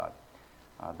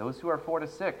Those who are 4 to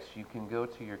 6, you can go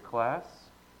to your class.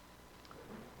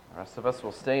 The rest of us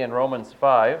will stay in Romans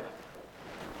 5.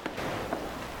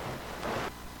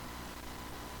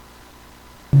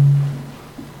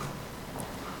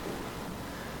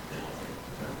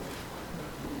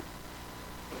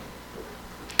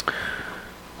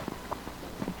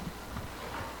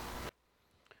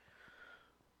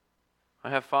 I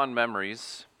have fond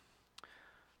memories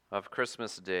of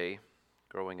Christmas Day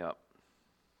growing up.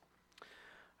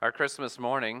 Our Christmas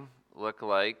morning looked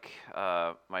like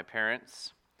my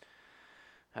parents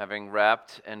having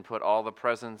wrapped and put all the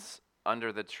presents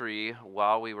under the tree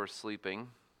while we were sleeping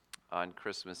on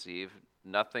Christmas Eve.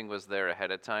 Nothing was there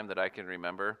ahead of time that I can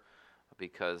remember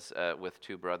because with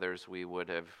two brothers we would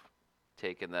have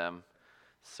taken them,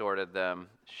 sorted them,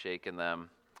 shaken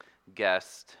them,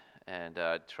 guessed, and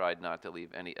tried not to leave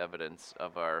any evidence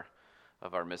of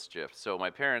our mischief. So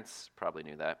my parents probably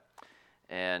knew that.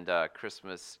 And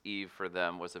Christmas Eve for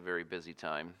them was a very busy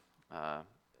time.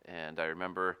 And I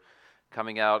remember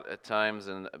coming out at times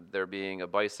and there being a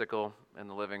bicycle in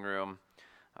the living room,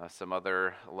 some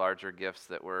other larger gifts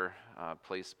that were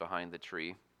placed behind the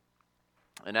tree.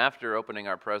 And after opening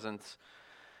our presents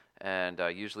and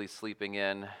usually sleeping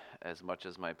in as much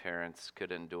as my parents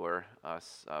could endure,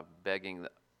 us begging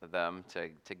them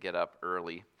to get up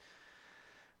early,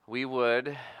 we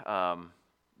would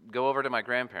go over to my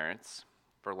grandparents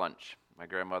for lunch. My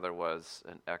grandmother was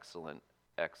an excellent,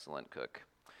 excellent cook.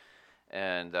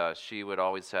 And she would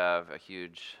always have a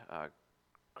huge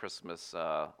Christmas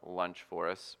lunch for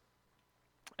us.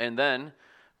 And then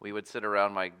we would sit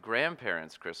around my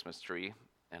grandparents' Christmas tree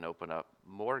and open up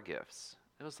more gifts.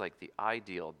 It was like the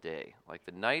ideal day. Like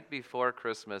the night before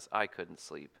Christmas, I couldn't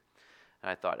sleep.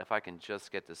 And I thought, if I can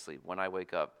just get to sleep, when I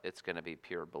wake up, it's going to be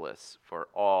pure bliss for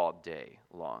all day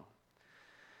long.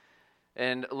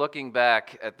 And looking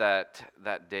back at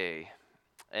that day,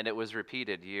 and it was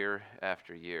repeated year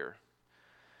after year,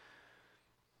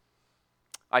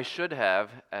 I should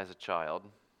have, as a child,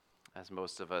 as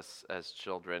most of us as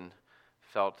children,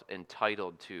 felt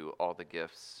entitled to all the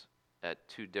gifts at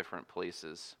two different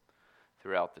places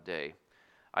throughout the day.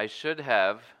 I should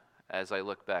have, as I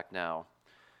look back now,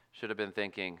 should have been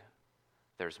thinking,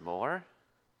 there's more?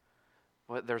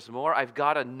 What, there's more? I've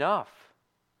got enough.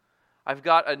 I've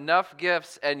got enough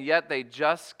gifts, and yet they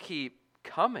just keep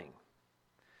coming.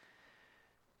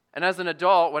 And as an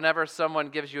adult, whenever someone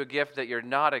gives you a gift that you're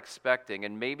not expecting,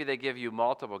 and maybe they give you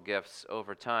multiple gifts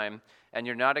over time, and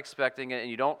you're not expecting it, and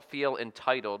you don't feel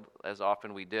entitled, as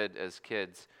often we did as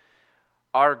kids,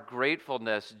 our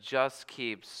gratefulness just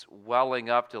keeps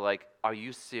welling up to like, are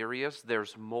you serious?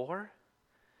 There's more?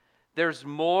 There's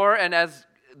more, and as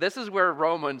this is where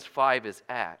Romans 5 is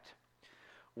at,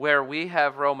 where we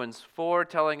have Romans 4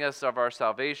 telling us of our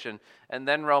salvation, and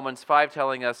then Romans 5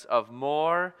 telling us of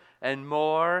more and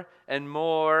more and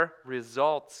more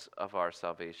results of our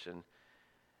salvation.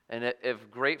 And if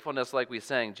gratefulness, like we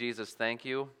sang, Jesus, thank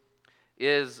you,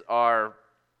 is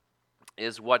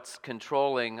what's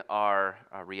controlling our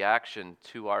reaction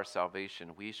to our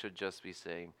salvation, we should just be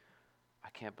saying, I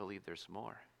can't believe there's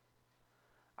more.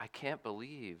 I can't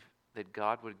believe that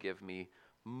God would give me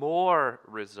more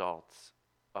results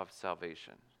of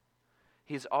salvation.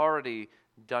 He's already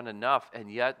done enough, and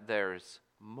yet there's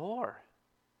more.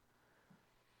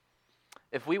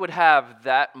 If we would have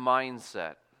that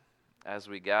mindset as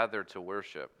we gather to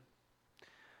worship,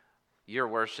 your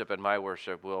worship and my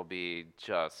worship will be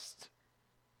just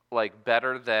like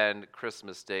better than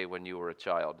Christmas Day when you were a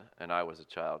child and I was a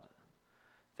child,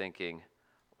 thinking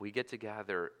we get to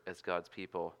gather as God's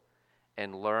people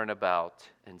and learn about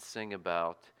and sing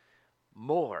about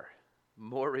more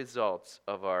results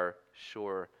of our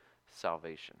sure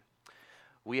salvation.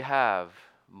 We have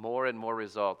more and more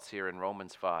results here in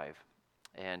Romans 5,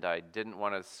 and I didn't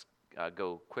want to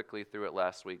go quickly through it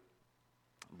last week,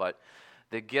 but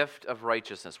the gift of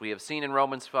righteousness. We have seen in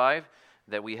Romans 5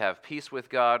 that we have peace with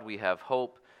God, we have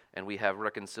hope, and we have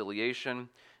reconciliation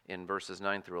in verses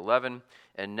 9 through 11,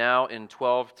 and now in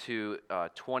 12 to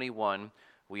 21,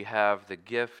 we have the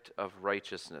gift of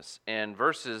righteousness. And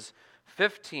verses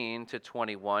 15 to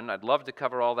 21, I'd love to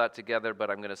cover all that together, but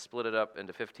I'm going to split it up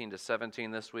into 15 to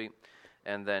 17 this week,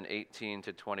 and then 18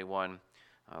 to 21,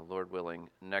 Lord willing,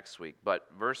 next week. But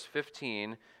verse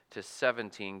 15 to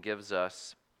 17 gives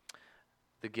us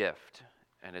the gift,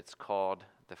 and it's called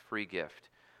the free gift.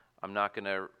 I'm not going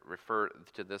to refer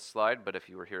to this slide, but if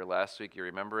you were here last week, you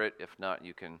remember it. If not,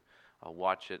 you can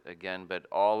watch it again. But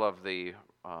all of the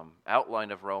outline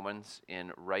of Romans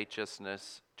in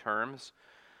righteousness terms,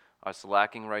 us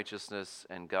lacking righteousness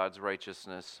and God's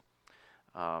righteousness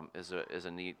is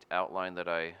a neat outline that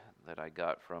I that I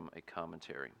got from a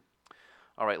commentary.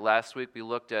 All right, last week we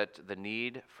looked at the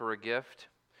need for a gift.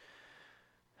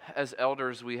 As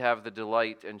elders, we have the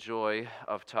delight and joy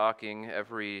of talking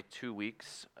every 2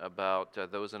 weeks about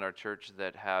those in our church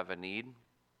that have a need.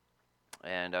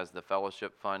 And as the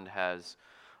fellowship fund has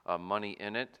money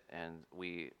in it, and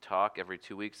we talk every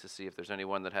 2 weeks to see if there's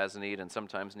anyone that has a need, and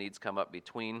sometimes needs come up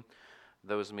between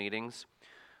those meetings.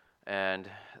 And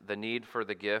the need for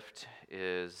the gift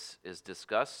is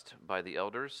discussed by the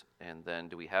elders, and then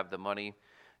do we have the money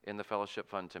in the fellowship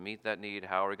fund to meet that need?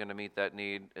 How are we going to meet that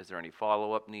need? Is there any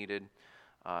follow-up needed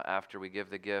after we give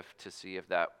the gift to see if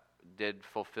that did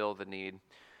fulfill the need?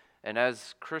 And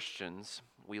as Christians,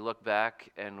 we look back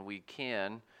and we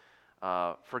can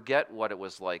forget what it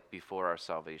was like before our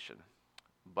salvation.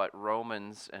 But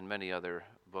Romans and many other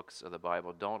books of the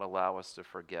Bible don't allow us to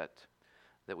forget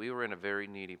that we were in a very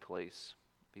needy place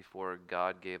before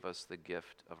God gave us the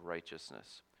gift of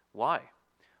righteousness. Why?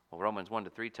 Well, Romans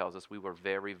 1-3 tells us we were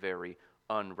very, very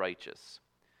unrighteous.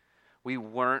 We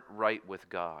weren't right with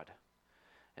God.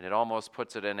 And it almost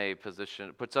puts us in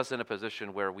a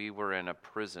position where we were in a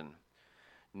prison,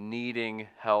 needing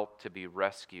help to be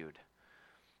rescued.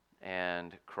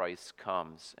 And Christ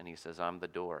comes and he says, I'm the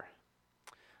door.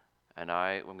 And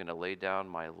I'm going to lay down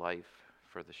my life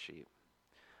for the sheep.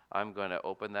 I'm going to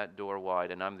open that door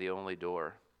wide, and I'm the only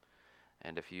door.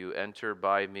 And if you enter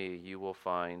by me, you will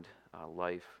find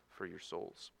life for your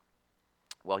souls.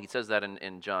 Well, he says that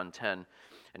in John 10.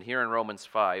 And here in Romans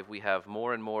 5, we have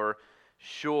more and more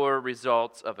sure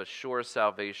results of a sure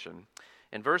salvation.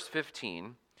 In verse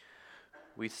 15,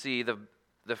 we see the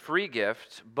free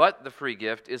gift, but the free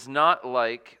gift is not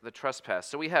like the trespass.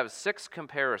 So we have 6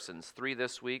 comparisons, 3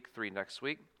 this week, 3 next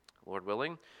week, Lord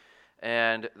willing.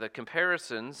 And the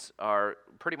comparisons are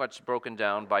pretty much broken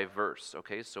down by verse,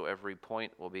 okay? So every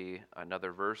point will be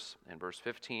another verse, and verse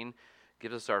 15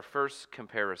 gives us our first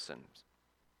comparison.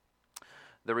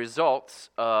 The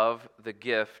results of the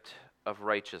gift of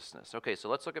righteousness. Okay, so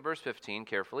let's look at verse 15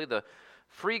 carefully. The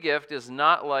free gift is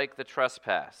not like the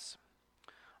trespass.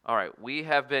 All right, we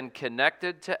have been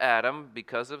connected to Adam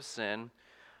because of sin.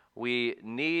 We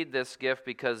need this gift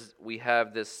because we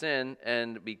have this sin,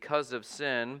 and because of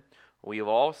sin, we have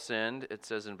all sinned, it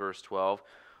says in verse 12.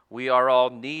 We are all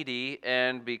needy,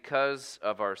 and because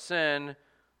of our sin,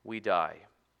 we die.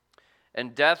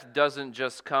 And death doesn't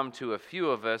just come to a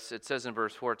few of us. It says in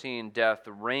verse 14, death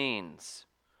reigns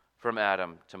from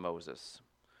Adam to Moses,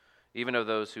 even of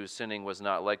those whose sinning was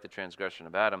not like the transgression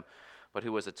of Adam, but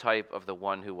who was a type of the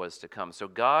one who was to come. So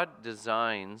God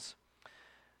designs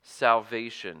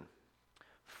salvation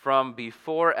from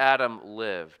before Adam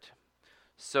lived.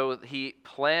 So he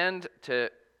planned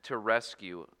to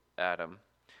rescue Adam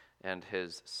and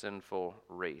his sinful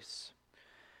race.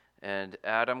 And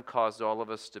Adam caused all of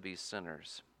us to be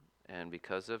sinners. And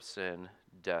because of sin,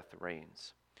 death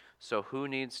reigns. So who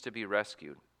needs to be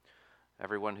rescued?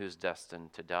 Everyone who's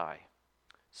destined to die.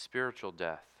 Spiritual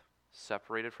death,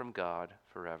 separated from God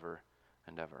forever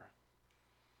and ever.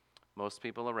 Most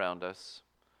people around us,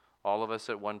 all of us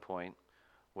at one point,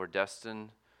 were destined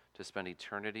to spend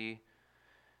eternity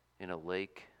in a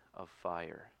lake of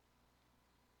fire.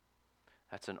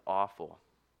 That's an awful,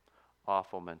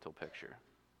 awful mental picture.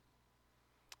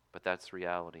 But that's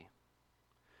reality.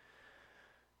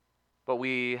 But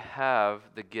we have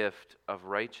the gift of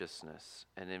righteousness.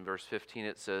 And in verse 15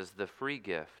 it says, the free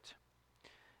gift.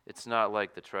 It's not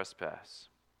like the trespass.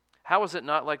 How is it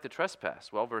not like the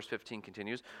trespass? Well, verse 15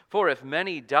 continues, for if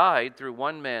many died through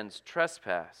one man's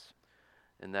trespass,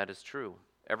 and that is true.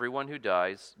 Everyone who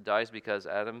dies because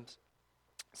Adam's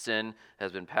sin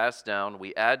has been passed down.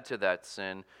 We add to that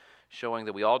sin, showing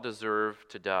that we all deserve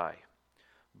to die.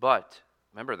 But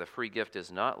remember, the free gift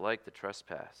is not like the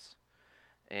trespass,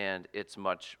 and it's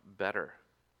much better.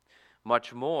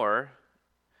 Much more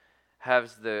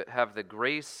have the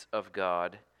grace of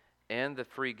God and the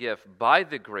free gift by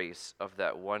the grace of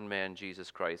that one man,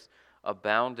 Jesus Christ,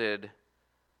 abounded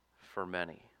for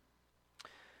many.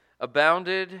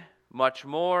 Abounded much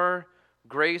more,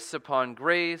 grace upon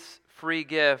grace, free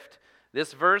gift.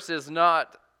 This verse is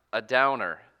not a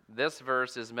downer. This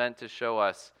verse is meant to show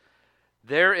us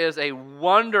there is a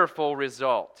wonderful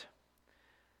result.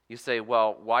 You say,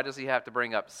 well, why does he have to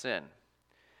bring up sin?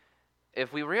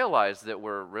 If we realize that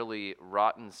we're really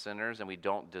rotten sinners and we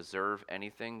don't deserve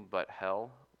anything but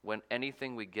hell, when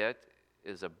anything we get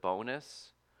is a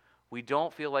bonus, we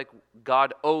don't feel like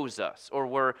God owes us, or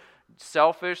we're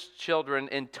selfish children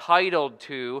entitled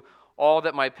to all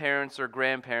that my parents or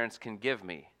grandparents can give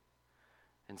me.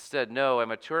 Instead, no, a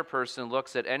mature person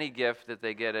looks at any gift that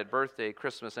they get at birthday,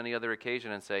 Christmas, any other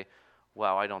occasion and say,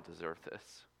 wow, I don't deserve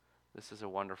this. This is a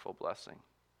wonderful blessing.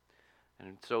 And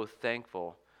I'm so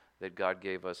thankful that God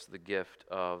gave us the gift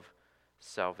of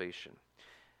salvation.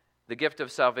 The gift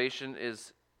of salvation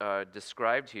is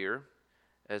described here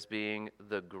as being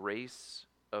the grace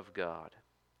of God.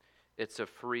 It's a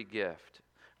free gift.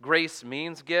 Grace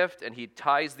means gift, and he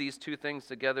ties these two things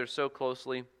together so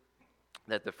closely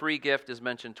that the free gift is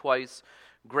mentioned twice,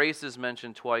 grace is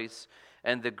mentioned twice,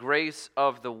 and the grace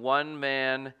of the one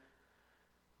man,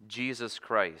 Jesus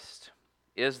Christ,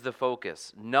 is the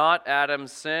focus. Not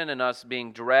Adam's sin and us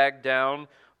being dragged down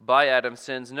by Adam's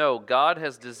sins. No, God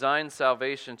has designed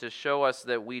salvation to show us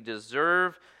that we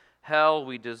deserve hell,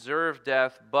 we deserve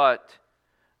death, but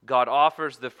God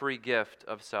offers the free gift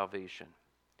of salvation.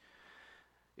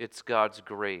 It's God's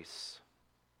grace,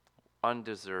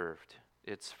 undeserved.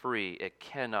 It's free. It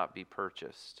cannot be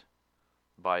purchased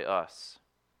by us.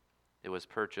 It was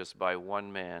purchased by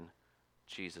one man,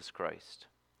 Jesus Christ.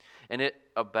 And it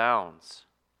abounds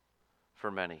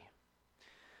for many.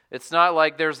 It's not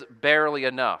like there's barely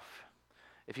enough.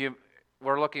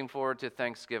 We're looking forward to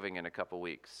Thanksgiving in a couple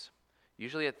weeks.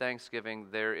 Usually at Thanksgiving,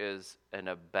 there is an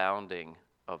abounding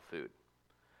of food.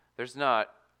 There's not,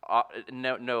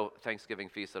 no Thanksgiving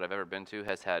feast that I've ever been to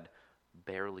has had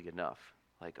barely enough.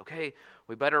 Like, okay,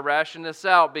 we better ration this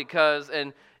out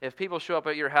and if people show up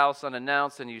at your house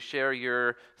unannounced and you share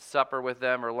your supper with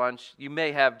them or lunch, you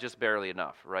may have just barely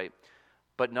enough, right?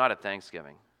 But not at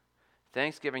Thanksgiving.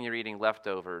 Thanksgiving, you're eating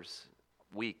leftovers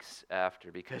weeks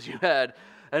after because you had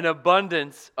an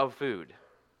abundance of food.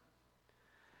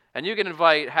 And you can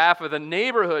invite half of the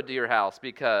neighborhood to your house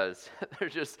because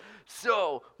there's just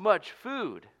so much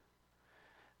food.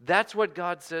 That's what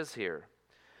God says here.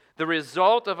 The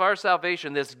result of our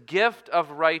salvation, this gift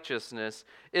of righteousness,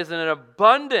 is an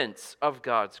abundance of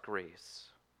God's grace.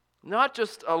 Not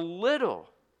just a little.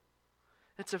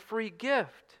 It's a free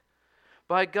gift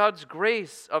by God's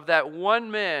grace of that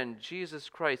one man, Jesus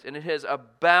Christ. And it has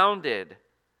abounded,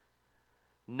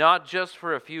 not just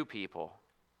for a few people,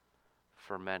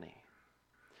 for many.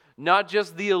 Not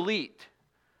just the elite,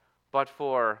 but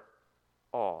for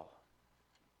all.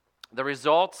 The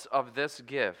results of this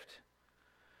gift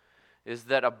is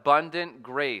that abundant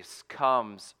grace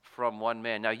comes from one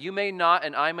man. Now, you may not,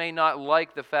 and I may not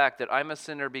like the fact that I'm a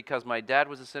sinner because my dad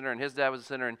was a sinner and his dad was a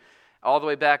sinner, and all the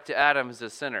way back to Adam is a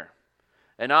sinner.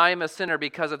 And I am a sinner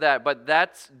because of that, but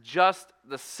that's just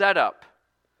the setup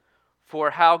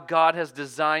for how God has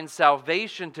designed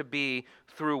salvation to be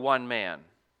through one man.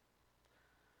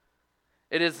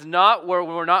 It is not where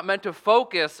we're not meant to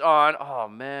focus on, oh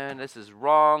man, this is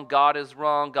wrong, God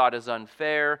is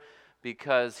unfair,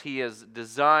 because he has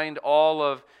designed all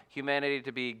of humanity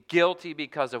to be guilty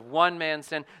because of one man's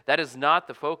sin. That is not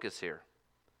the focus here.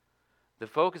 The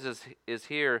focus is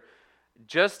here,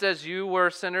 just as you were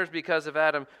sinners because of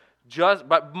Adam,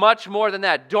 but much more than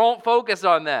that. Don't focus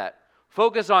on that.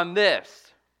 Focus on this.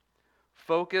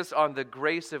 Focus on the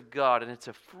grace of God, and it's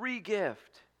a free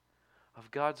gift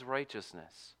of God's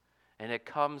righteousness, and it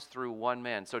comes through one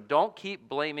man. So don't keep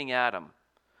blaming Adam.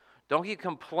 Don't keep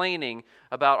complaining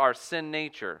about our sin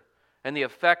nature and the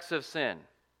effects of sin.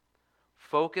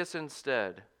 Focus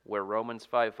instead, where Romans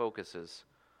 5 focuses,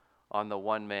 on the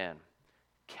one man,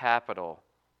 capital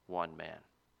one man,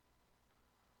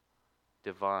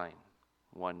 divine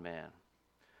one man,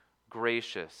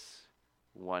 gracious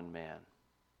one man,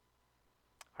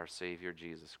 our Savior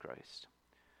Jesus Christ.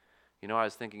 You know, I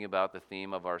was thinking about the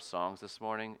theme of our songs this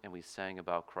morning, and we sang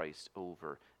about Christ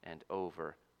over and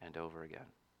over and over again.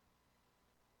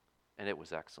 And it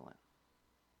was excellent.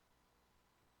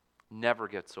 Never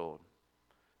gets old.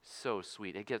 So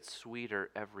sweet. It gets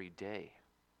sweeter every day.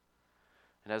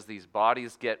 And as these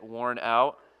bodies get worn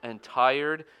out and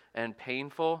tired and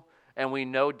painful, and we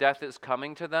know death is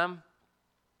coming to them,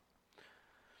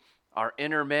 our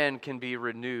inner man can be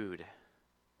renewed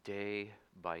day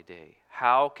by day.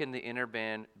 How can the inner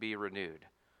man be renewed?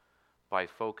 By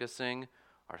focusing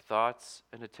our thoughts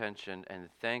and attention and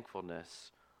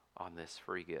thankfulness on this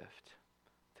free gift,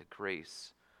 the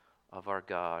grace of our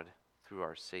God through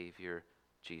our Savior,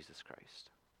 Jesus Christ.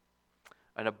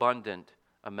 An abundant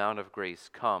amount of grace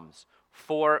comes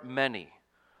for many,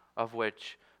 of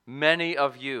which many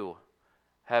of you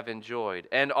have enjoyed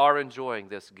and are enjoying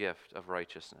this gift of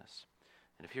righteousness.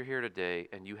 And if you're here today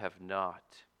and you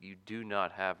do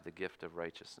not have the gift of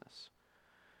righteousness,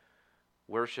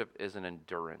 worship is an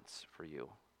endurance for you.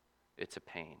 It's a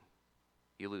pain.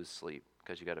 You lose sleep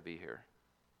because you got to be here.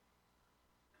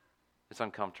 It's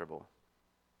uncomfortable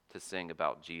to sing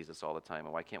about Jesus all the time.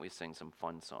 And why can't we sing some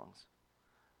fun songs?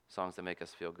 Songs that make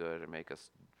us feel good or make us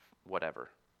whatever.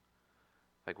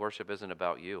 Like, worship isn't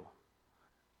about you.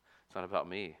 It's not about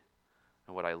me.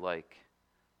 and what I like.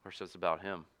 Worship's about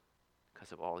him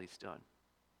because of all he's done.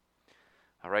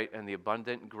 All right, and the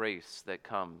abundant grace that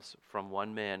comes from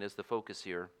one man is the focus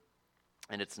here,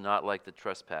 and it's not like the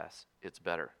trespass, it's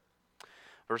better.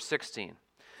 Verse 16,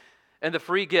 and the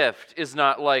free gift is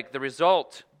not like the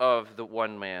result of the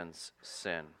one man's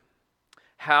sin.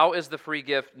 How is the free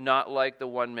gift not like the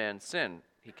one man's sin?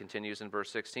 He continues in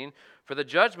verse 16, for the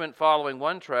judgment following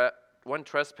one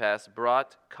trespass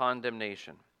brought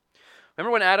condemnation.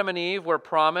 Remember when Adam and Eve were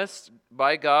promised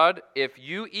by God, if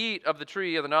you eat of the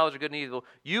tree of the knowledge of good and evil,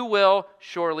 you will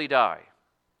surely die.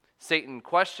 Satan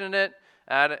questioned it.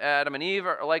 Adam and Eve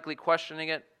are likely questioning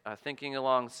it, thinking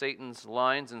along Satan's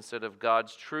lines instead of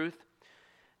God's truth,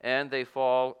 and they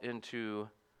fall into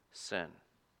sin.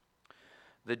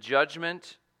 The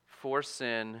judgment for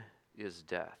sin is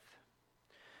death.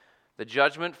 The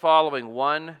judgment following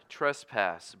one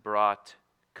trespass brought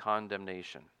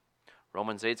condemnation.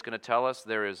 Romans 8 is going to tell us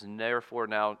there is therefore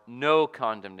now no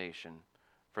condemnation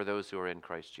for those who are in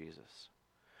Christ Jesus.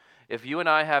 If you and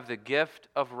I have the gift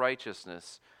of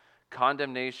righteousness,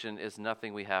 condemnation is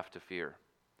nothing we have to fear.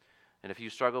 And if you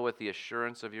struggle with the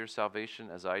assurance of your salvation,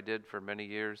 as I did for many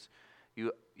years,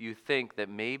 you think that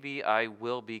maybe I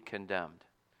will be condemned.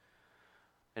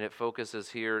 And it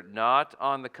focuses here not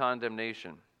on the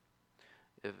condemnation.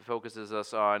 It focuses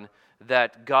us on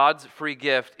that God's free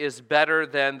gift is better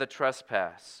than the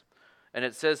trespass. And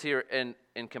it says here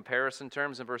in comparison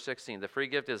terms in verse 16, the free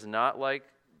gift is not like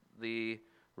the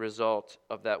result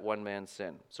of that one man's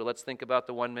sin. So let's think about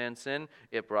the one man's sin.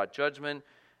 It brought judgment.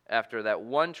 After that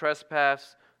one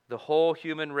trespass, the whole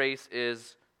human race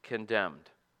is condemned.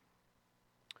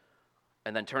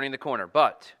 And then turning the corner.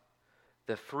 But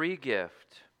the free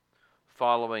gift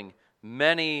following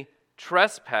many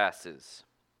trespasses.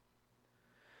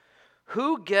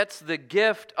 Who gets the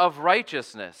gift of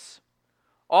righteousness?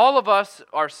 All of us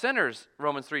are sinners,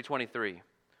 Romans 3:23.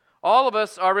 All of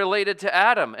us are related to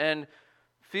Adam and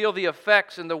feel the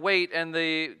effects and the weight and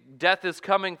the death is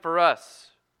coming for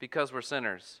us because we're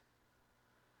sinners.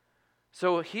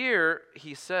 So here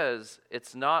he says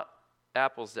it's not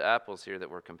apples to apples here that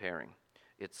we're comparing.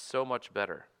 It's so much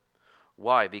better.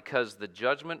 Why? Because the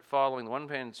judgment following one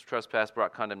man's trespass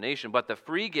brought condemnation, but the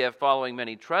free gift following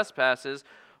many trespasses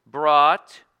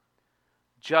brought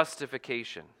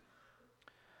justification,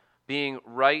 being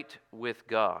right with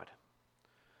God.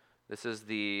 This is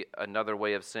another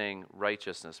way of saying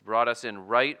righteousness. Brought us in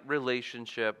right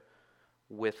relationship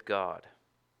with God.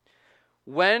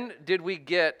 When did we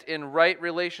get in right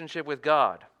relationship with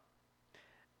God?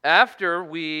 After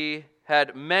we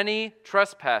had many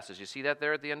trespasses. You see that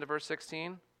there at the end of verse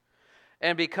 16?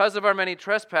 And because of our many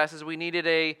trespasses, we needed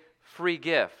a free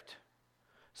gift.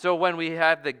 So when we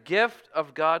had the gift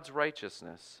of God's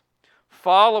righteousness,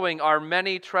 following our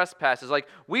many trespasses, like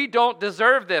we don't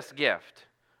deserve this gift.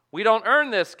 We don't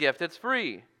earn this gift. It's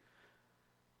free.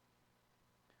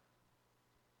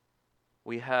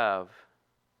 We have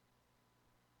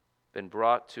been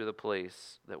brought to the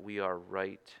place that we are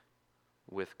right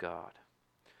with God.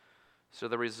 So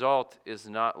the result is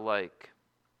not like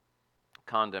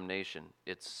condemnation.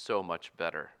 It's so much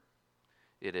better.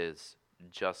 It is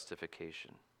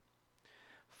justification,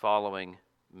 following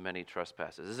many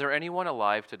trespasses. Is there anyone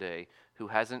alive today who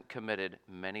hasn't committed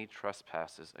many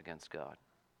trespasses against God?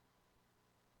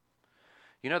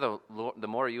 You know, the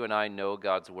more you and I know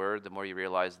God's word, the more you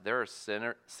realize there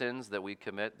are sins that we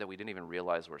commit that we didn't even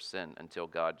realize were sin until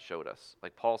God showed us.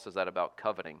 Like Paul says that about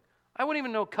coveting. I wouldn't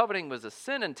even know coveting was a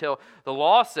sin until the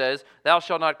law says, thou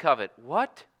shalt not covet.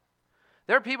 What?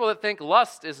 There are people that think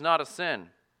lust is not a sin,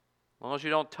 as long as you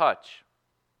don't touch.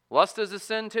 Lust is a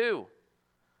sin too.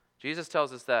 Jesus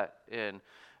tells us that in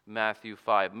Matthew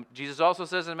 5. Jesus also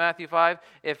says in Matthew 5,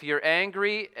 if you're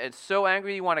angry, and so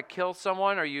angry you want to kill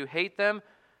someone or you hate them,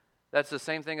 that's the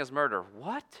same thing as murder.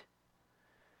 What?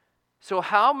 So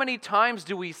how many times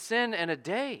do we sin in a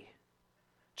day?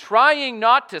 Trying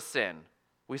not to sin,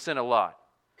 we sin a lot.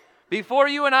 Before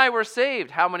you and I were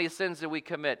saved, how many sins did we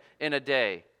commit in a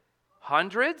day?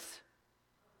 Hundreds?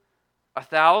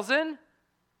 1,000?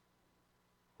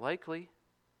 Likely.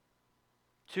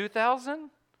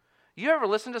 2,000? You ever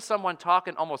listen to someone talk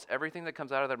and almost everything that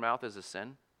comes out of their mouth is a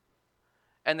sin?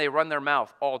 And they run their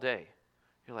mouth all day.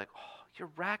 You're like, oh, you're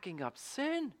racking up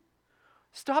sin.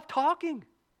 Stop talking.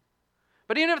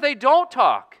 But even if they don't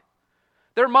talk,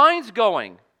 their mind's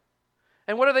going.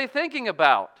 And what are they thinking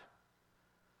about?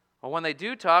 Well, when they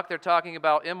do talk, they're talking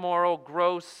about immoral,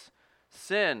 gross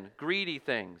sin, greedy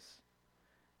things.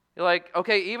 You're like,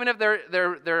 okay, even if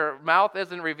their mouth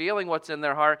isn't revealing what's in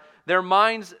their heart, their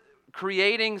mind's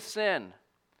creating sin.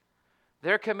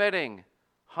 They're committing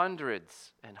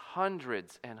hundreds and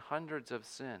hundreds and hundreds of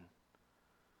sin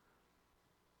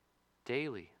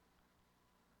daily.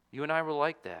 You and I were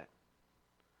like that.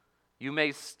 You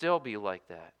may still be like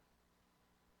that.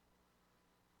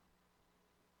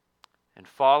 And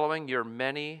following your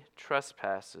many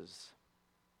trespasses,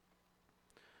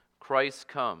 Christ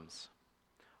comes,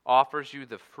 offers you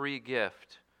the free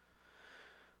gift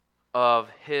of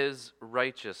His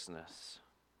righteousness.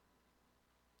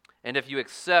 And if you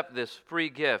accept this free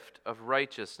gift of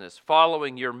righteousness,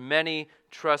 following your many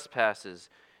trespasses,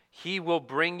 He will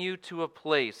bring you to a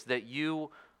place that you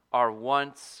are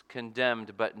once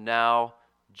condemned, but now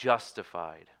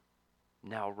justified,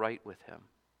 now right with Him.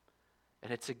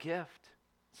 And it's a gift.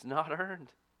 It's not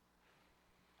earned.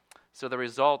 So the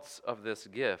results of this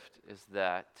gift is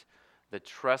that the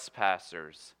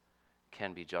trespassers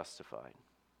can be justified.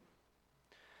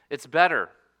 It's better.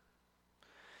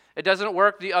 It doesn't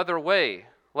work the other way,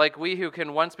 like we who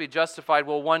can once be justified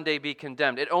will one day be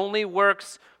condemned. It only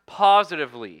works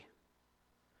positively.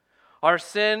 Our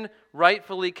sin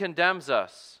rightfully condemns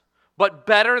us. But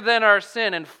better than our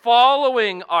sin and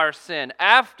following our sin,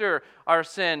 after our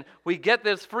sin, we get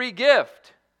this free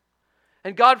gift.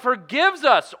 And God forgives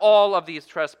us all of these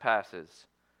trespasses.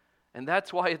 And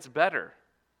that's why it's better.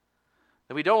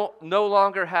 That we no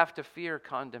longer have to fear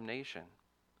condemnation.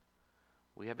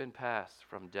 We have been passed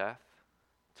from death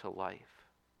to life.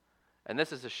 And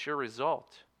this is a sure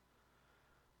result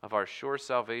of our sure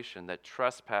salvation, that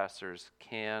trespassers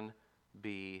can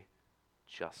be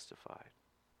justified.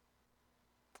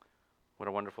 What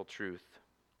a wonderful truth.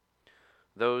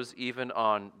 Those even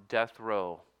on death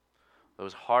row,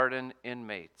 those hardened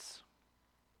inmates,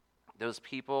 those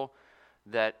people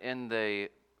that in the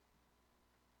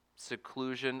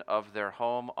seclusion of their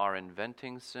home are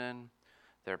inventing sin,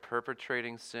 they're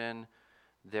perpetrating sin,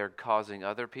 they're causing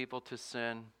other people to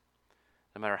sin,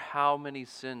 no matter how many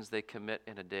sins they commit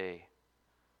in a day,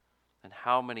 and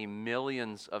how many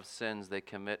millions of sins they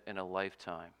commit in a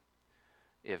lifetime,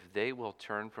 if they will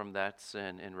turn from that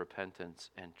sin in repentance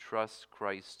and trust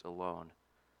Christ alone,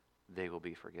 they will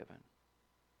be forgiven.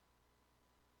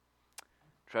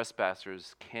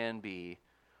 Trespassers can be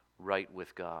right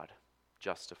with God,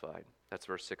 justified. That's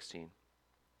verse 16.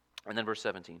 And then verse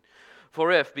 17.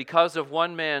 For if, because of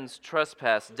one man's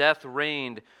trespass, death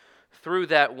reigned through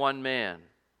that one man.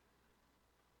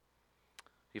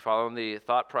 You following the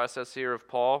thought process here of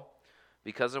Paul?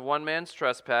 Because of one man's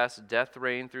trespass, death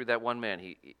reigned through that one man.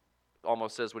 He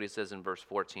almost says what he says in verse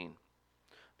 14.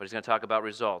 But he's going to talk about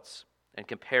results and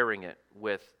comparing it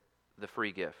with the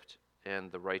free gift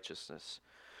and the righteousness.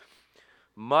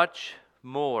 Much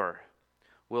more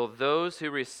will those who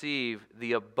receive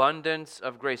the abundance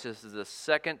of grace. This is the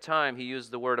second time he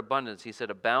used the word abundance. He said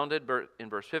abounded in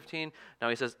verse 15. Now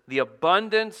he says the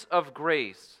abundance of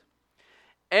grace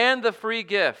and the free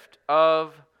gift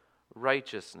of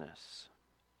righteousness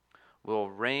will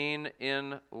reign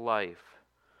in life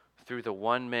through the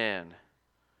one man,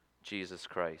 Jesus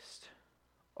Christ.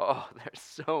 Oh, there's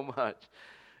so much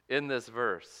in this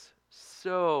verse.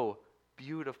 So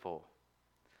beautiful.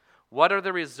 What are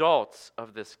the results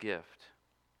of this gift?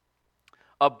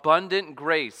 Abundant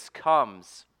grace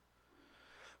comes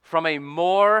from a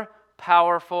more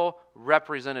powerful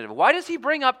representative. Why does he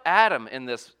bring up Adam in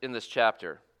this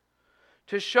chapter?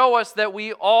 To show us that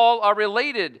we all are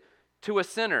related to a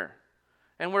sinner.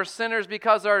 And we're sinners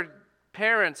because our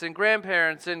parents and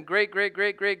grandparents and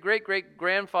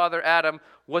great-great-great-great-great-great-grandfather Adam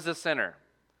was a sinner.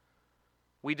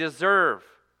 We deserve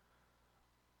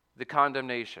the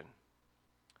condemnation.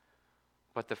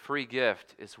 But the free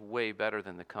gift is way better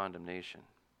than the condemnation.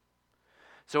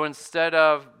 So instead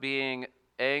of being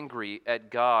angry at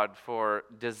God for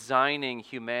designing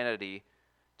humanity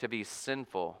to be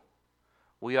sinful,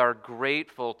 we are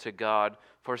grateful to God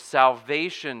for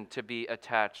salvation to be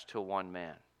attached to one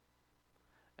man.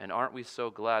 And aren't we so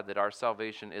glad that our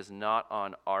salvation is not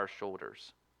on our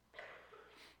shoulders?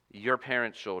 Your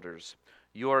parents' shoulders,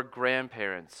 your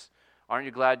grandparents. Aren't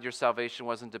you glad your salvation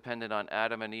wasn't dependent on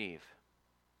Adam and Eve,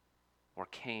 or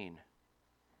Cain,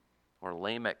 or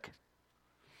Lamech,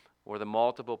 or the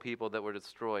multiple people that were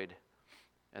destroyed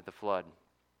at the flood?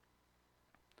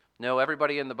 No,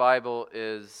 everybody in the Bible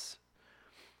is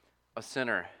a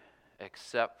sinner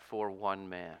except for one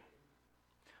man.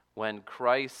 When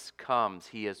Christ comes,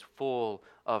 he is full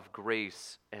of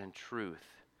grace and truth.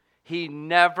 He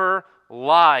never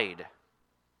lied.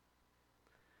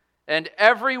 And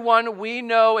everyone we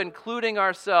know, including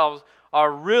ourselves,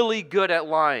 are really good at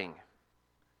lying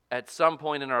at some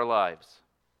point in our lives.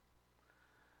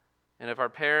 And if our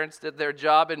parents did their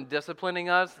job in disciplining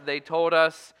us, they told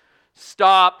us,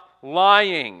 stop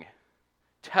lying.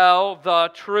 Tell the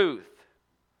truth.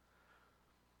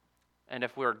 And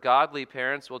if we're godly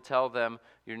parents, we'll tell them,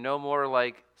 you're no more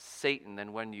like Satan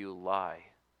than when you lie.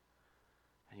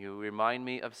 And you remind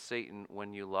me of Satan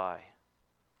when you lie.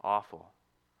 Awful.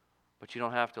 But you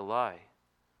don't have to lie.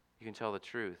 You can tell the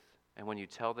truth. And when you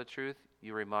tell the truth,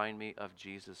 you remind me of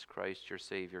Jesus Christ, your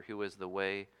Savior, who is the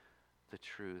way, the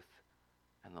truth,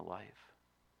 and the life.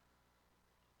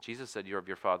 Jesus said, you're of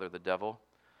your father, the devil.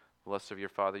 The lust of your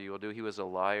father you will do. He was a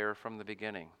liar from the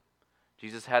beginning.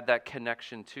 Jesus had that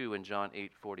connection too in John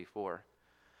 8:44.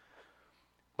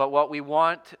 But what we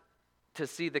want to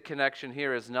see the connection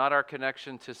here is not our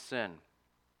connection to sin,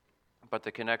 but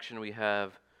the connection we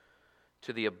have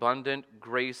to the abundant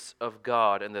grace of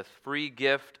God and the free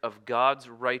gift of God's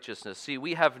righteousness. See,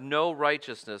 we have no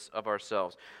righteousness of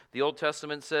ourselves. The Old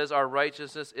Testament says our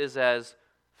righteousness is as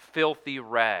filthy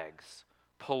rags,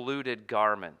 polluted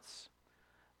garments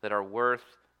that are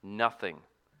worth nothing.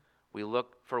 We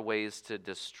look for ways to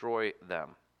destroy them.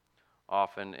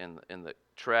 Often in the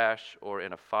trash or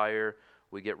in a fire,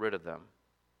 we get rid of them.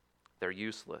 They're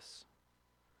useless.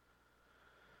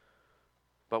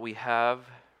 But we have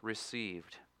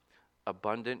received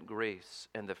abundant grace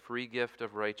and the free gift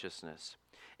of righteousness.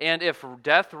 And if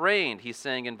death reigned, he's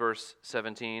saying in verse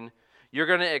 17, you're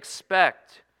going to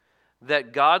expect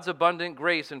that God's abundant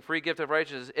grace and free gift of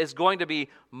righteousness is going to be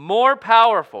more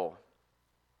powerful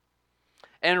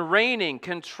and reigning,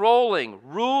 controlling,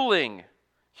 ruling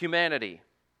humanity.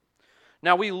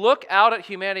 Now we look out at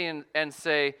humanity and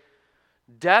say,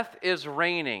 death is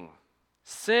reigning,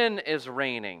 sin is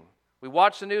reigning. We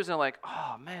watch the news and like,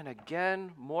 oh man,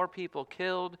 again, more people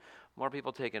killed, more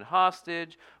people taken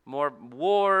hostage, more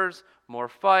wars, more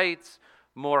fights,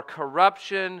 more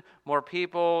corruption, more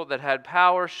people that had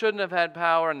power, shouldn't have had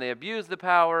power, and they abused the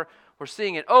power. We're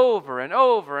seeing it over and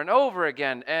over and over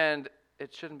again, and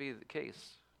it shouldn't be the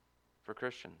case for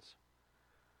Christians.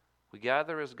 We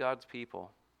gather as God's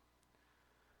people.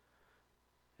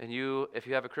 And if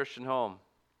you have a Christian home,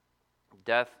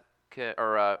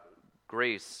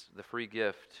 grace, the free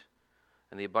gift,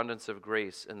 and the abundance of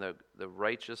grace and the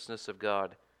righteousness of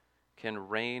God can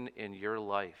reign in your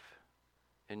life,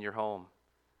 in your home,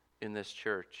 in this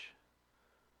church.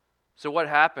 So what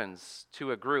happens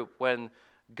to a group when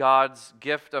God's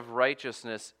gift of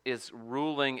righteousness is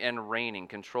ruling and reigning,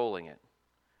 controlling it?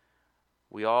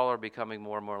 We all are becoming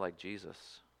more and more like Jesus.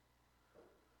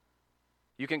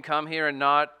 You can come here and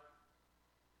not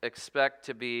expect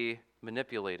to be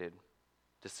manipulated,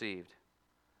 deceived.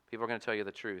 People are going to tell you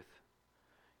the truth.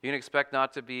 You can expect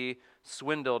not to be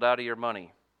swindled out of your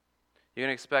money. You can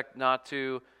expect not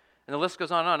to, and the list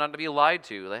goes on and on, not to be lied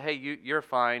to. Like, hey, you're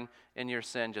fine in your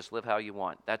sin, just live how you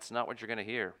want. That's not what you're going to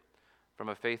hear from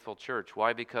a faithful church.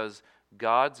 Why? Because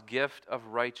God's gift of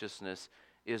righteousness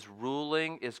is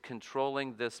ruling, is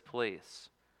controlling this place.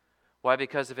 Why?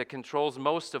 Because if it controls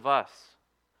most of us,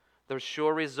 the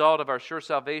sure result of our sure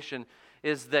salvation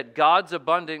is that God's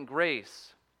abundant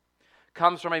grace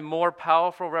comes from a more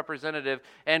powerful representative,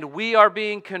 and we are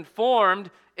being conformed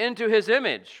into his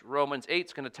image. Romans 8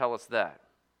 is going to tell us that.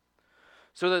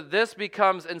 So that this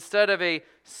becomes, instead of a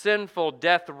sinful,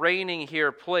 death reigning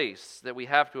here place that we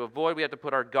have to avoid, we have to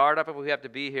put our guard up if we have to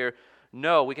be here.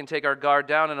 No, we can take our guard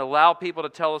down and allow people to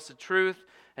tell us the truth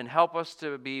and help us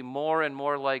to be more and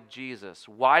more like Jesus.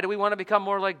 Why do we want to become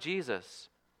more like Jesus?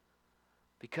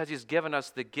 Because he's given us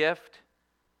the gift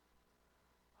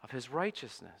of his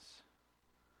righteousness.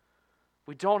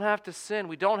 We don't have to sin.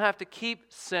 We don't have to keep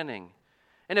sinning.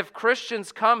 And if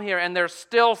Christians come here and they're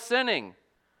still sinning,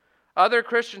 other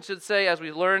Christians should say, as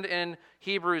we learned in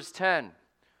Hebrews 10,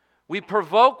 we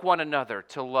provoke one another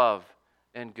to love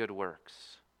and good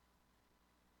works.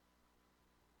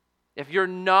 If you're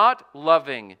not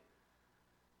loving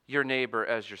your neighbor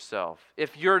as yourself,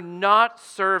 if you're not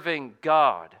serving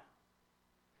God,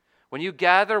 when you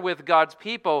gather with God's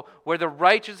people where the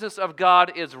righteousness of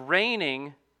God is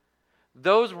reigning,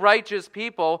 those righteous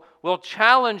people will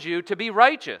challenge you to be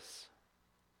righteous.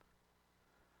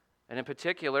 And in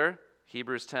particular,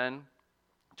 Hebrews 10,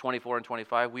 24 and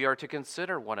 25, we are to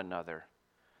consider one another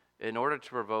in order to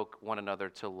provoke one another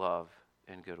to love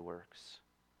and good works.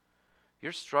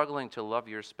 You're struggling to love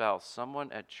your spouse,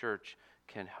 someone at church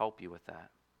can help you with that.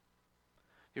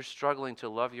 You're struggling to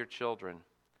love your children,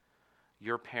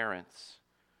 your parents,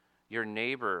 your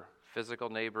neighbor, physical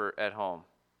neighbor at home.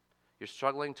 You're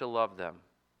struggling to love them.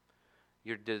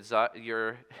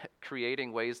 You're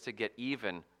creating ways to get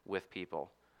even with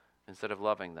people instead of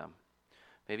loving them.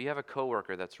 Maybe you have a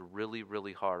coworker that's really,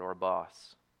 really hard, or a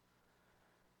boss,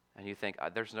 and you think,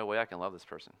 there's no way I can love this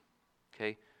person.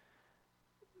 Okay?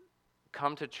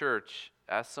 Come to church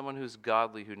Ask someone who's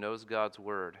godly, who knows God's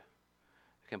word,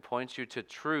 can point you to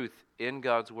truth in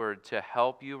God's word to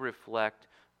help you reflect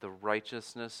the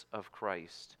righteousness of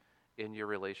Christ in your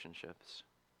relationships.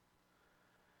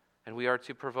 And we are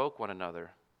to provoke one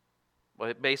another.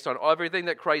 Based on everything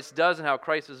that Christ does and how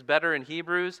Christ is better in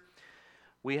Hebrews,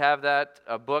 we have that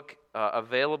book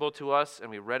available to us,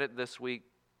 and we read it this week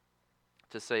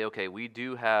to say, okay, we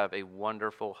do have a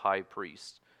wonderful high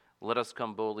priest. Let us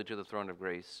come boldly to the throne of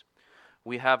grace.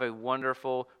 We have a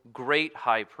wonderful, great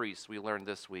high priest, we learned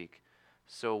this week,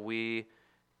 so we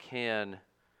can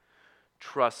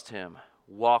trust him,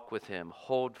 walk with him,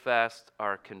 hold fast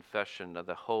our confession of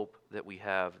the hope that we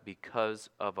have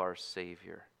because of our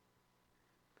Savior.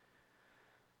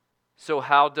 So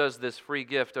how does this free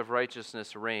gift of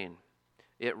righteousness reign?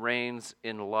 It reigns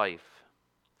in life.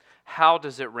 How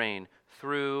does it reign?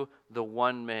 Through the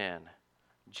one man,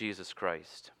 Jesus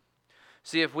Christ.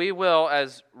 See, if we will,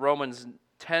 as Romans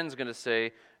 10 is going to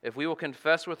say, if we will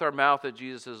confess with our mouth that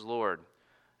Jesus is Lord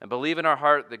and believe in our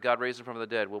heart that God raised him from the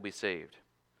dead, we'll be saved.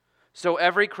 So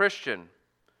every Christian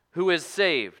who is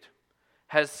saved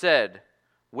has said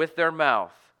with their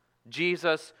mouth,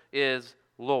 Jesus is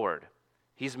Lord.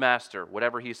 He's master.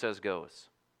 Whatever he says goes.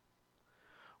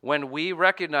 When we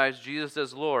recognize Jesus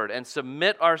as Lord and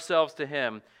submit ourselves to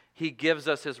him, he gives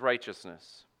us his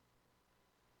righteousness.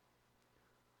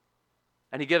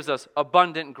 And he gives us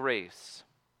abundant grace.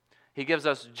 He gives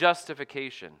us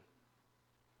justification.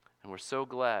 And we're so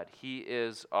glad he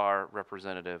is our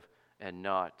representative and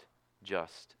not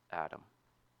just Adam.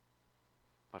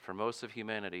 But for most of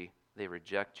humanity, they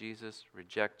reject Jesus,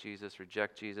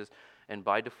 and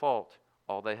by default,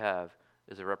 all they have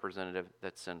is a representative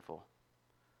that's sinful,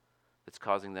 that's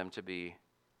causing them to be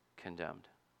condemned.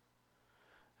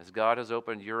 As God has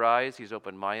opened your eyes, he's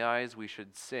opened my eyes, we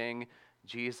should sing,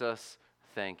 Jesus,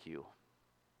 thank you.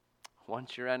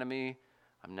 Once your enemy,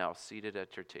 I'm now seated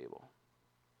at your table.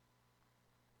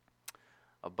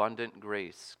 Abundant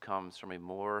grace comes from a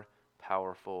more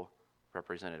powerful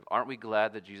representative. Aren't we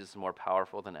glad that Jesus is more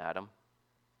powerful than Adam?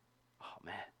 Oh,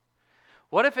 man.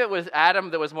 What if it was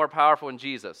Adam that was more powerful than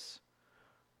Jesus?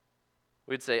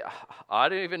 We'd say, I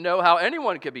didn't even know how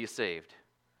anyone could be saved.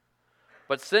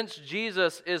 But since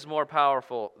Jesus is more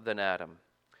powerful than Adam,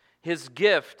 his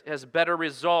gift has better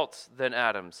results than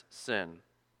Adam's sin.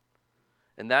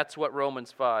 And that's what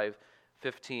Romans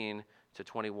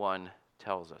 5:15-21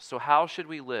 tells us. So how should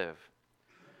we live?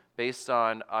 Based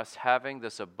on us having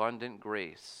this abundant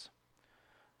grace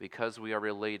because we are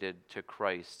related to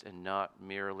Christ and not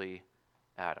merely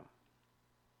Adam.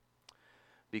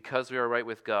 Because we are right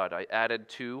with God. I added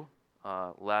 2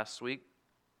 last week.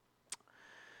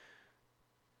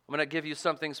 I'm going to give you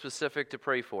something specific to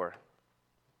pray for.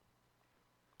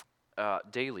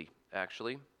 Daily,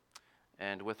 actually.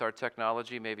 And with our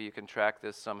technology, maybe you can track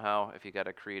this somehow if you got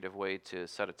a creative way to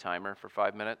set a timer for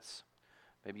 5 minutes.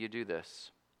 Maybe you do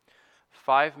this.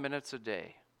 5 minutes a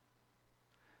day.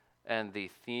 And the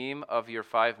theme of your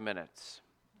 5 minutes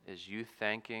is you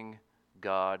thanking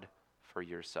God for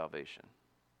your salvation.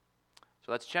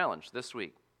 So that's challenge this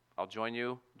week. I'll join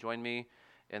me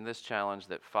in this challenge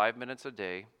that 5 minutes a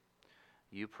day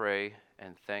you pray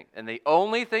and thank. And the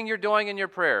only thing you're doing in your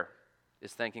prayer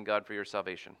is thanking God for your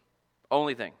salvation.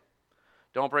 Only thing.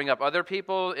 Don't bring up other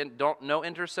people, and no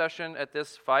intercession at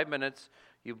this 5 minutes.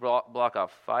 You block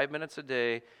off 5 minutes a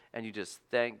day, and you just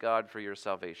thank God for your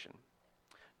salvation.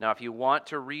 Now, if you want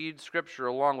to read Scripture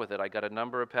along with it, I got a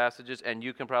number of passages, and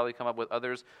you can probably come up with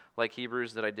others like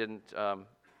Hebrews that I didn't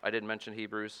mention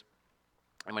Hebrews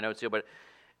in my notes here, but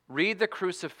read the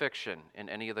crucifixion in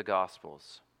any of the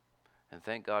Gospels, and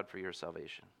thank God for your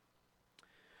salvation.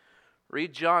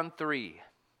 Read John 3,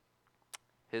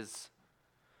 his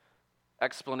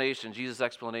explanation, Jesus'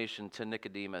 explanation to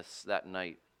Nicodemus that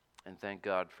night, and thank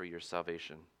God for your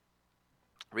salvation.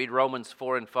 Read Romans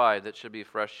 4 and 5, that should be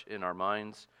fresh in our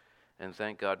minds, and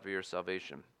thank God for your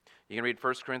salvation. You can read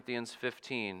 1 Corinthians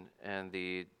 15 and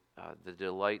the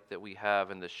delight that we have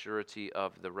in the surety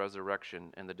of the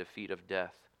resurrection and the defeat of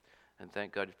death, and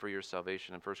thank God for your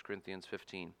salvation in 1 Corinthians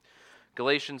 15.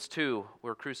 Galatians 2,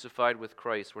 we're crucified with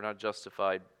Christ. We're not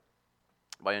justified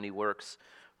by any works.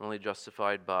 We're only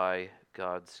justified by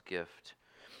God's gift.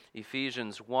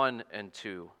 Ephesians 1 and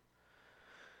 2.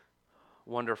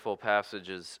 Wonderful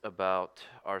passages about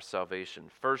our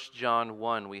salvation. 1 John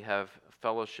 1, we have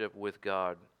fellowship with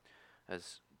God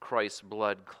as Christ's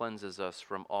blood cleanses us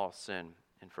from all sin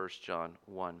in 1 John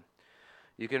 1.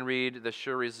 You can read the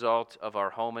sure result of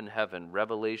our home in heaven,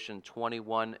 Revelation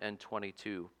 21 and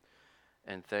 22.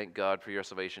 and thank God for your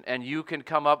salvation. And you can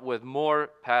come up with more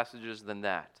passages than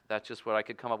that. That's just what I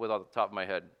could come up with off the top of my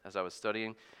head as I was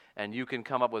studying. And you can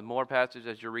come up with more passages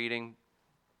as you're reading,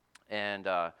 and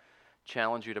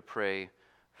challenge you to pray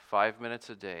 5 minutes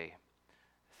a day,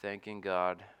 thanking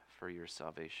God for your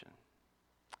salvation.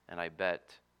 And I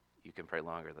bet you can pray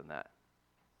longer than that.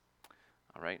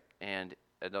 All right? And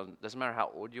it doesn't matter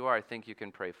how old you are, I think you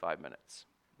can pray 5 minutes.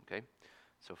 Okay?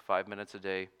 So 5 minutes a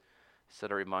day.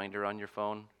 Set a reminder on your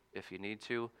phone if you need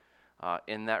to.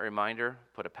 In that reminder,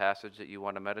 put a passage that you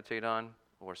want to meditate on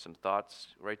or some thoughts,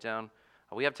 write down.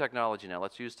 We have technology now.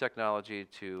 Let's use technology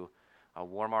to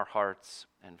warm our hearts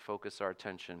and focus our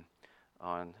attention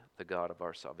on the God of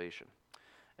our salvation.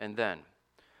 And then,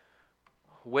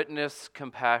 witness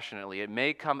compassionately. It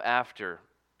may come after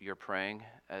you're praying,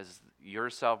 as your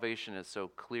salvation is so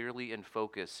clearly in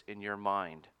focus in your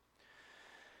mind.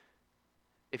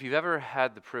 If you've ever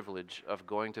had the privilege of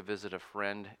going to visit a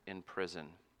friend in prison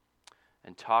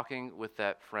and talking with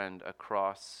that friend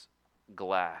across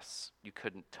glass, you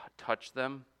couldn't touch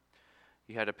them.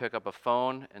 You had to pick up a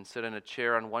phone and sit in a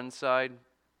chair on one side,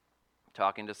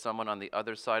 talking to someone on the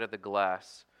other side of the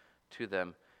glass to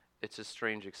them. It's a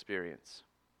strange experience.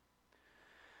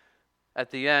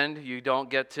 At the end, you don't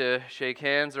get to shake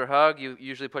hands or hug. You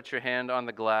usually put your hand on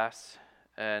the glass,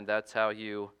 and that's how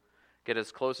you get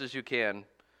as close as you can,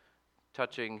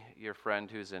 touching your friend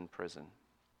who's in prison.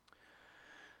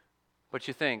 But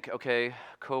you think, okay,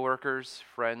 coworkers,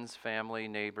 friends, family,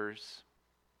 neighbors,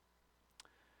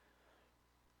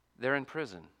 they're in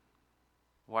prison.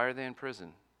 Why are they in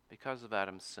prison? Because of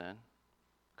Adam's sin,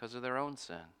 because of their own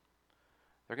sin.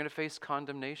 They're going to face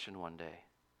condemnation one day.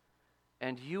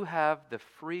 And you have the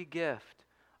free gift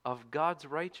of God's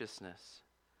righteousness.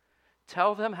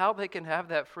 Tell them how they can have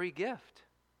that free gift.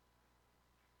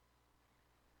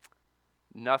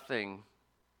 Nothing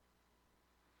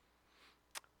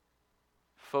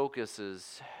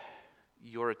focuses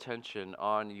your attention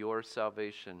on your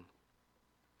salvation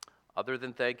other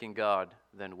than thanking God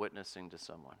than witnessing to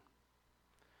someone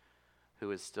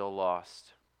who is still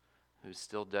lost, who's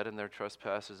still dead in their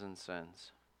trespasses and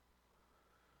sins.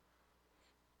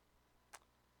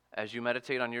 As you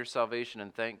meditate on your salvation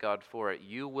and thank God for it,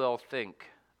 you will think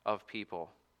of people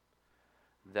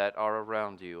that are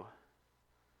around you,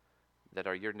 that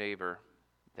are your neighbor,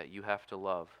 that you have to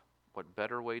love. What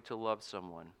better way to love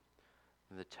someone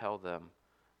than to tell them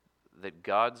that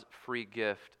God's free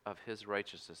gift of His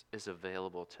righteousness is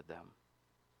available to them?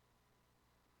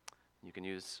 You can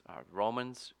use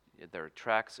Romans. There are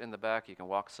tracts in the back. You can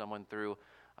walk someone through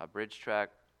a bridge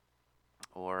tract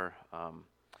or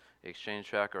exchange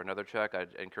tract or another tract.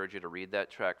 I'd encourage you to read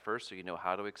that tract first so you know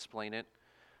how to explain it.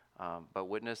 But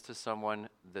witness to someone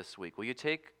this week. Will you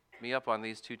take me up on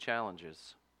these two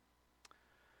challenges?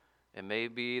 It may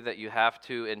be that you have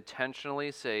to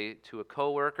intentionally say to a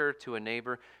coworker, to a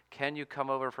neighbor, can you come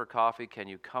over for coffee? Can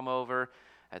you come over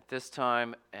at this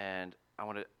time? And I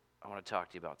want to talk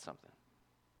to you about something.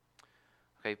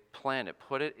 Okay, plan it.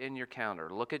 Put it in your calendar.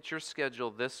 Look at your schedule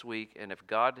this week, and if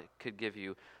God could give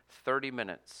you 30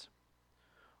 minutes,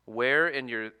 where in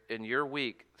your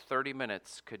week 30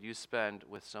 minutes could you spend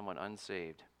with someone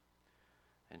unsaved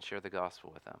and share the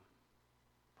gospel with them?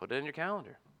 Put it in your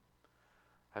calendar.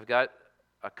 I've got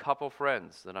a couple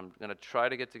friends that I'm going to try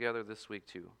to get together this week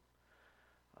too.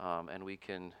 And we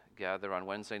can gather on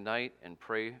Wednesday night and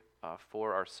pray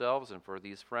for ourselves and for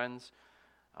these friends.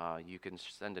 You can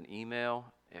send an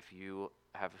email if you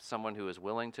have someone who is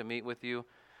willing to meet with you.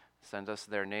 Send us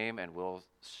their name and we'll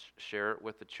share it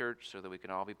with the church so that we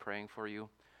can all be praying for you.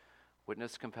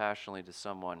 Witness compassionately to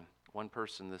someone, one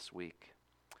person this week,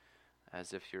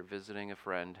 as if you're visiting a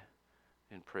friend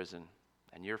in prison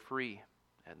and you're free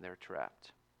and they're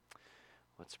trapped.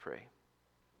 Let's pray.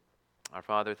 Our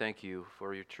Father, thank you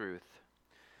for your truth.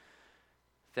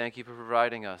 Thank you for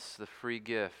providing us the free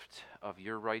gift of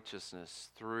your righteousness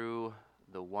through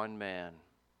the one man,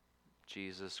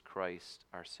 Jesus Christ,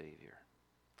 our Savior.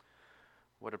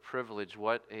 What a privilege,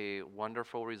 what a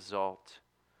wonderful result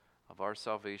of our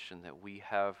salvation that we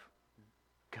have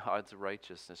God's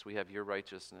righteousness. We have your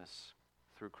righteousness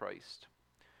through Christ.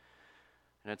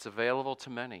 And it's available to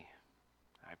many.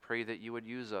 I pray that you would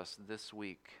use us this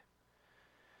week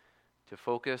to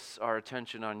focus our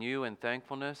attention on you in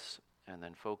thankfulness, and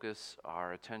then focus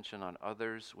our attention on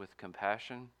others with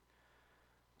compassion,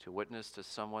 to witness to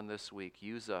someone this week.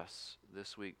 Use us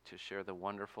this week to share the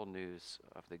wonderful news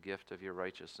of the gift of your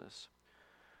righteousness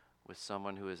with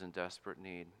someone who is in desperate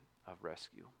need of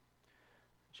rescue.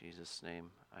 In Jesus' name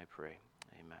I pray.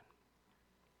 Amen.